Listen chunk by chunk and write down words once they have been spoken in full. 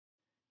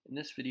In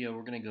this video,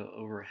 we're going to go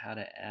over how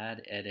to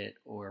add, edit,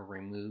 or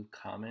remove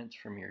comments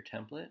from your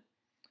template.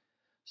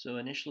 So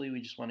initially, we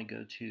just want to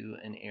go to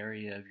an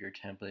area of your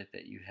template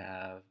that you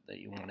have that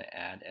you want to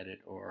add,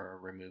 edit, or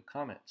remove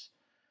comments.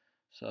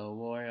 So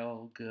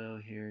we'll go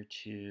here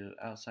to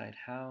outside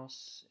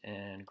house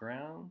and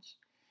grounds,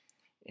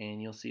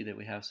 and you'll see that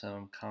we have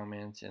some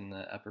comments in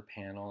the upper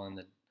panel and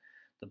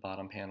the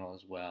bottom panel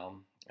as well.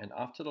 And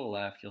off to the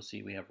left, you'll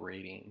see we have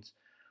ratings.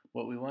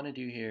 What we want to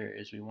do here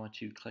is we want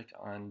to click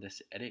on this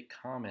Edit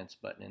Comments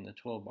button in the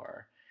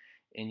toolbar,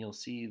 and you'll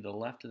see the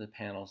left of the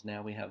panels.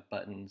 Now we have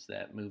buttons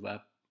that move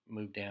up,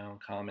 move down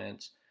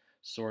comments,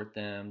 sort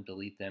them,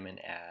 delete them, and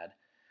add.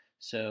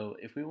 So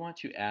if we want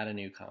to add a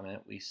new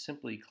comment, we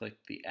simply click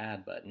the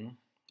Add button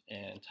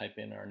and type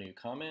in our new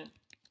comment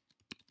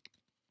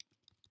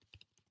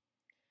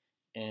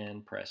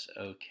and press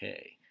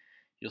OK.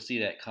 You'll see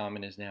that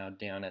comment is now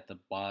down at the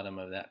bottom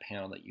of that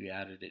panel that you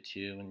added it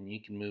to, and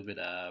you can move it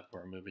up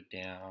or move it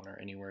down or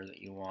anywhere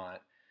that you want.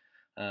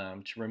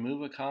 To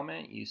remove a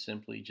comment, you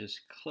simply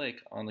just click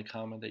on the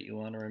comment that you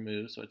want to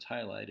remove so it's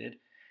highlighted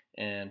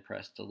and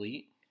press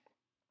delete.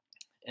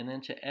 And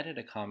then to edit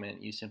a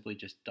comment, you simply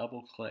just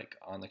double click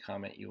on the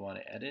comment you want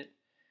to edit.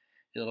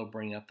 It'll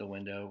bring up the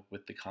window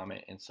with the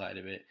comment inside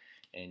of it,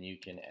 and you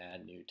can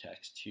add new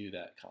text to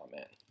that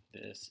comment.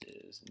 This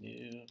is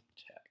new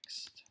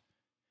text.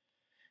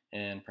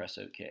 And press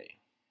OK.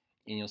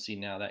 And you'll see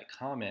now that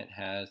comment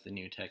has the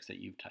new text that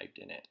you've typed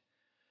in it.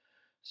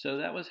 So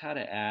that was how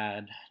to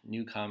add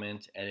new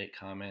comments, edit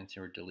comments,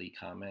 or delete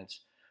comments.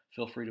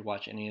 Feel free to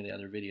watch any of the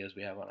other videos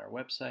we have on our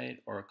website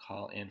or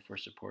call in for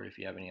support if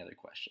you have any other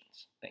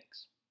questions.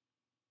 Thanks.